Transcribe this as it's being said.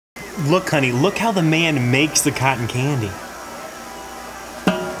Look, honey, look how the man makes the cotton candy.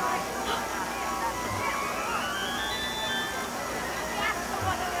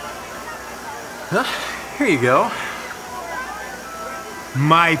 Here you go.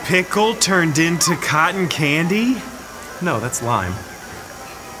 My pickle turned into cotton candy? No, that's lime.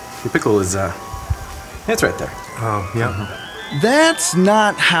 Your pickle is, it's right there. Oh, yeah. That's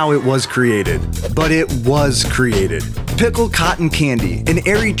not how it was created, but it was created. Pickle Cotton Candy, an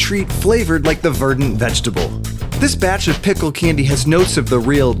airy treat flavored like the verdant vegetable. This batch of pickle candy has notes of the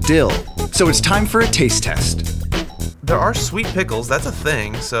real dill, so it's time for a taste test. There are sweet pickles, that's a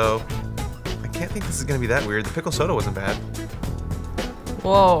thing, so I can't think this is gonna be that weird. The pickle soda wasn't bad.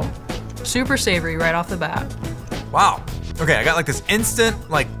 Whoa, super savory right off the bat. Wow. Okay, I got like this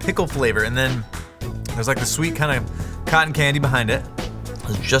instant like pickle flavor, and then there's like the sweet kind of cotton candy behind it.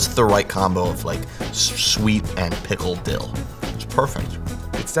 It's just the right combo of like sweet and pickled dill. It's perfect.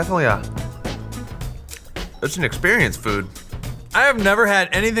 It's definitely it's an experience food. I have never had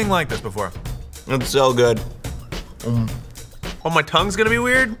anything like this before. It's so good. Oh, my tongue's gonna be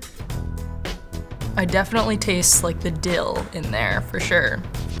weird? I definitely taste like the dill in there for sure.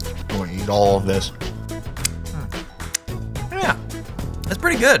 I'm gonna eat all of this. Yeah, that's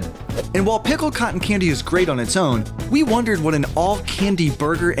pretty good. And while pickle cotton candy is great on its own, we wondered what an all-candy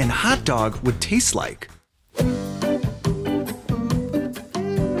burger and hot dog would taste like.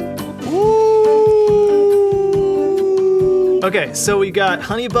 Okay, so we got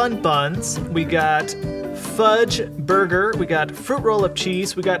honey bun buns, we got fudge burger, we got fruit roll-up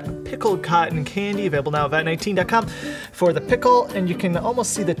cheese, we got pickled cotton candy, available now at vat19.com for the pickle, and you can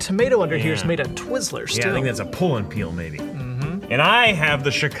almost see the tomato under here is made of Twizzlers too. Yeah, I think that's a pull and peel maybe. And I have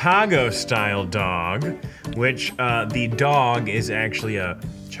the Chicago-style dog, which the dog is actually a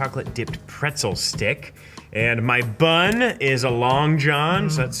chocolate-dipped pretzel stick. And my bun is a Long John,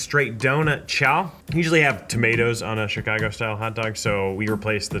 so that's straight donut chow. Usually have tomatoes on a Chicago-style hot dog, so we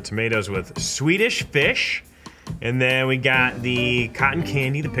replaced the tomatoes with Swedish fish. And then we got the cotton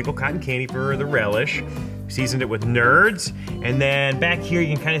candy, the pickle cotton candy for the relish. Seasoned it with Nerds. And then back here,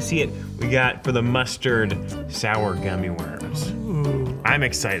 you can kind of see it, we got for the mustard sour gummy worms. Ooh. I'm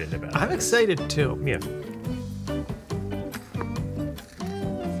excited about it. I'm excited too. Yeah.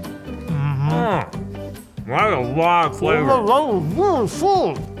 Wow, a lot of flavor.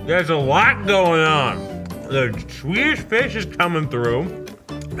 There's a lot going on. The Swedish fish is coming through.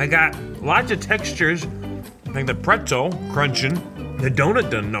 I got lots of textures. I think the pretzel crunching. The donut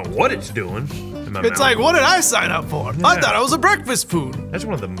doesn't know what it's doing. It's like, what did I sign up for? Yeah. I thought it was a breakfast food. That's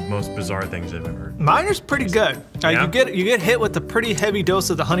one of the most bizarre things I've ever heard. Mine is pretty good. Yeah? You get hit with a pretty heavy dose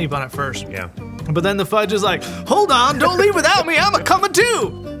of the honey bun at first. Yeah. But then the fudge is like, hold on, don't leave without me, I'm a coming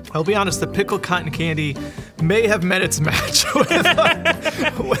too. I'll be honest, the pickle cotton candy may have met its match with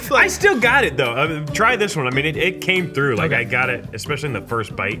I still got it though. I mean, try this one. I mean, it came through. Like Okay. I got it, especially in the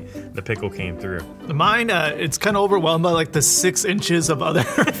first bite. The pickle came through. Mine, it's kind of overwhelmed by like the 6 inches of other.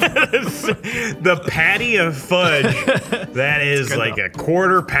 The patty of fudge. That is like a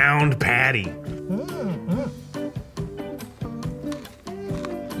quarter-pound patty.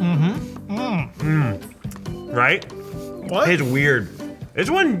 Right? What? It's weird. This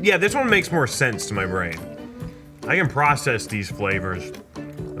one makes more sense to my brain. I can process these flavors.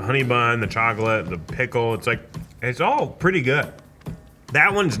 The honey bun, the chocolate, the pickle, it's all pretty good.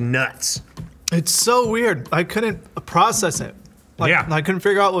 That one's nuts. It's so weird. I couldn't process it. I couldn't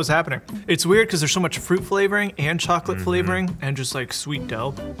figure out what was happening. It's weird because there's so much fruit flavoring and chocolate flavoring and just like sweet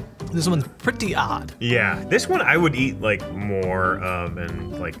dough. This one's pretty odd. Yeah, this one I would eat like more of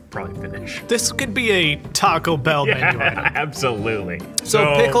and like probably finish. This could be a Taco Bell menu item. Absolutely.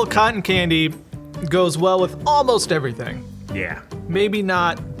 So pickle cotton candy goes well with almost everything. Yeah. Maybe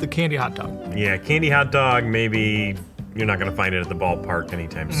not the candy hot dog. Yeah, candy hot dog, maybe you're not gonna find it at the ballpark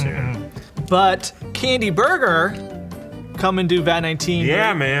anytime soon. But candy burger, come and do VAT 19.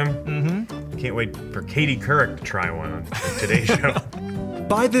 Yeah, man. Can't wait for Katie Couric to try one on today's show.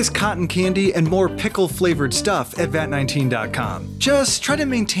 Buy this cotton candy and more pickle-flavored stuff at vat19.com. Just try to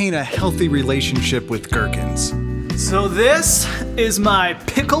maintain a healthy relationship with gherkins. So this is my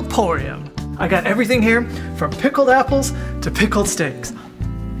pickleporium. I got everything here from pickled apples to pickled steaks.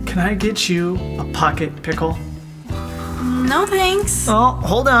 Can I get you a pocket pickle? No thanks. Oh,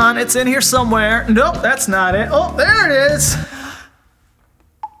 hold on, it's in here somewhere. Nope, that's not it. Oh, there it is.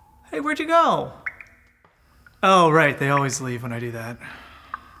 Hey, where'd you go? Oh, right, they always leave when I do that.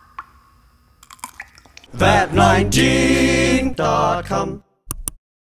 Vat19.com